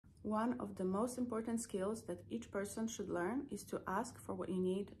One of the most important skills that each person should learn is to ask for what you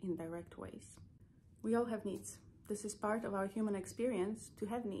need in direct ways. We all have needs. This is part of our human experience to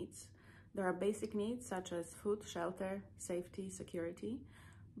have needs. There are basic needs such as food, shelter, safety, security,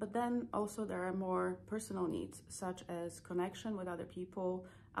 but then also there are more personal needs such as connection with other people,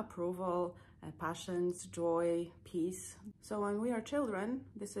 approval, passions, joy, peace. So when we are children,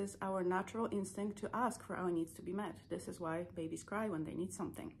 this is our natural instinct to ask for our needs to be met. This is why babies cry when they need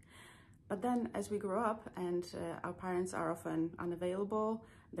something. But then as we grow up and our parents are often unavailable,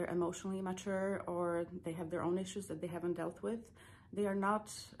 they're emotionally mature, or they have their own issues that they haven't dealt with, they are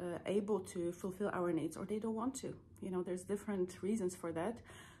not able to fulfill our needs, or they don't want to. You know, there's different reasons for that,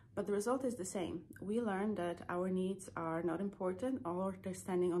 but the result is the same. We learn that our needs are not important, or they're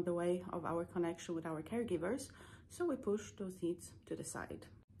standing on the way of our connection with our caregivers, so we push those needs to the side.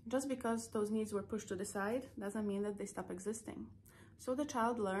 Just because those needs were pushed to the side doesn't mean that they stop existing. So the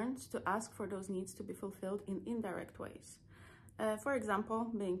child learns to ask for those needs to be fulfilled in indirect ways. For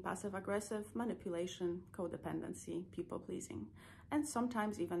example, being passive-aggressive, manipulation, codependency, people-pleasing, and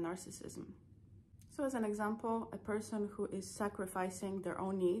sometimes even narcissism. So as an example, a person who is sacrificing their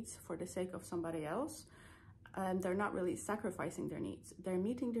own needs for the sake of somebody else, they're not really sacrificing their needs. They're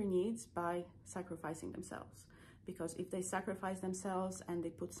meeting their needs by sacrificing themselves. Because if they sacrifice themselves and they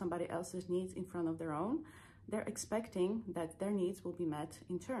put somebody else's needs in front of their own, they're expecting that their needs will be met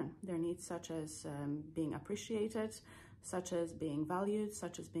in turn. Their needs such as being appreciated, such as being valued,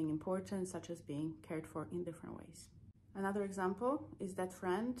 such as being important, such as being cared for in different ways. Another example is that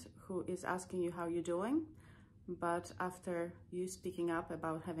friend who is asking you how you're doing, but after you speaking up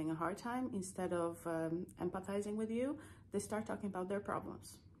about having a hard time, instead of empathizing with you, they start talking about their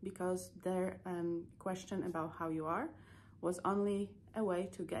problems, because their question about how you are was only a way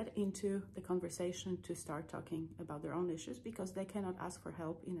to get into the conversation to start talking about their own issues, because they cannot ask for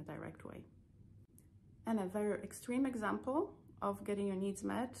help in a direct way. And a very extreme example of getting your needs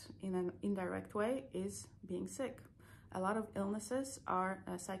met in an indirect way is being sick. A lot of illnesses are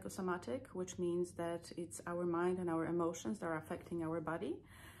psychosomatic, which means that it's our mind and our emotions that are affecting our body.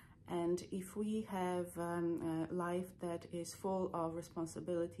 And if we have a life that is full of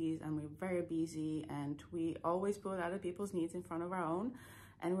responsibilities and we're very busy and we always put other people's needs in front of our own,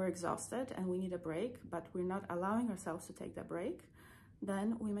 and we're exhausted and we need a break, but we're not allowing ourselves to take that break,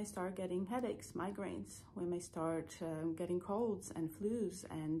 then we may start getting headaches, migraines. We may start getting colds and flus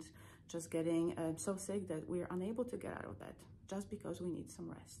and just getting so sick that we're unable to get out of bed just because we need some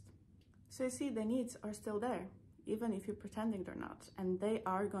rest. So you see, the needs are still there, even if you're pretending they're not, and they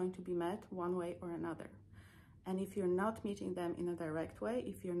are going to be met one way or another. And if you're not meeting them in a direct way,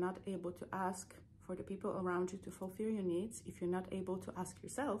 if you're not able to ask for the people around you to fulfill your needs, if you're not able to ask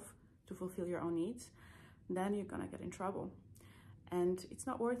yourself to fulfill your own needs, then you're gonna get in trouble. And it's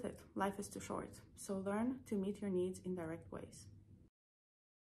not worth it. Life is too short. So learn to meet your needs in direct ways.